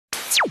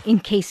in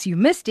case you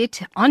missed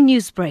it on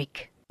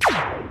Newsbreak.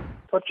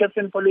 Port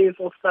Shepstone police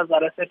officers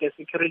arrested a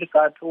security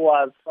guard who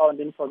was found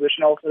in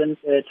possession of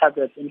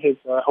tablets in his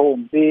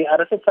home. The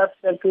arrested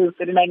suspect, who is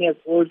 39 years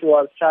old,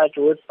 was charged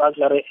with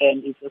burglary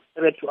and is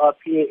expected to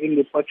appear in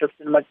the Port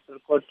Shepstone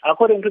Magistrate Court.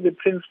 According to the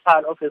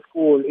principal of a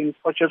school in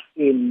Port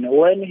Shepstone,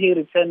 when he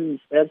returned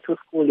back to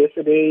school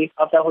yesterday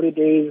after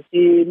holidays,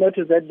 he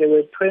noticed that there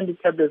were 20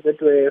 tablets that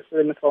were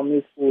stolen from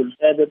his school.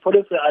 The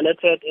police were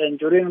alerted, and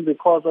during the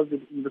course of the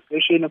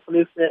investigation,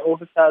 police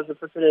officers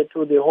proceeded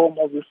to the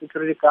home of the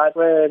security guard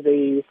where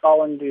they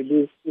found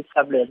these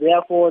tablets.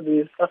 Therefore,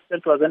 the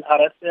suspect was then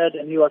arrested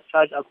and he was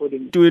charged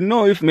accordingly. Do we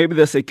know if maybe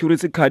the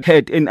security guard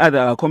had any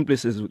other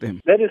accomplices with him?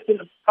 That is still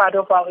part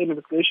of our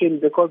investigation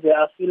because there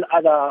are still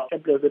other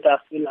tablets that are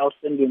still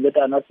outstanding that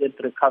are not yet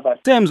recovered.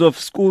 In terms of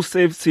school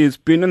safety, it's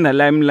been in the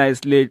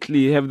limelight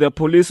lately. Have the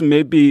police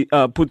maybe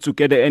put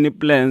together any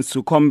plans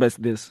to combat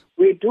this?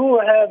 We do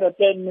have a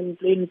plan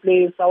in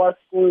place. Our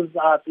schools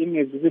are being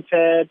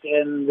visited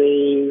and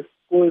the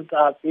schools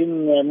are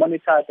being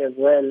monitored as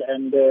well,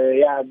 and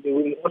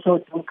we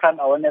also do crime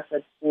awareness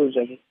at schools.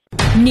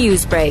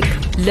 Newsbreak,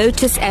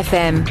 Lotus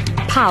FM,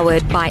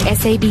 powered by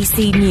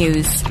SABC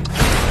News.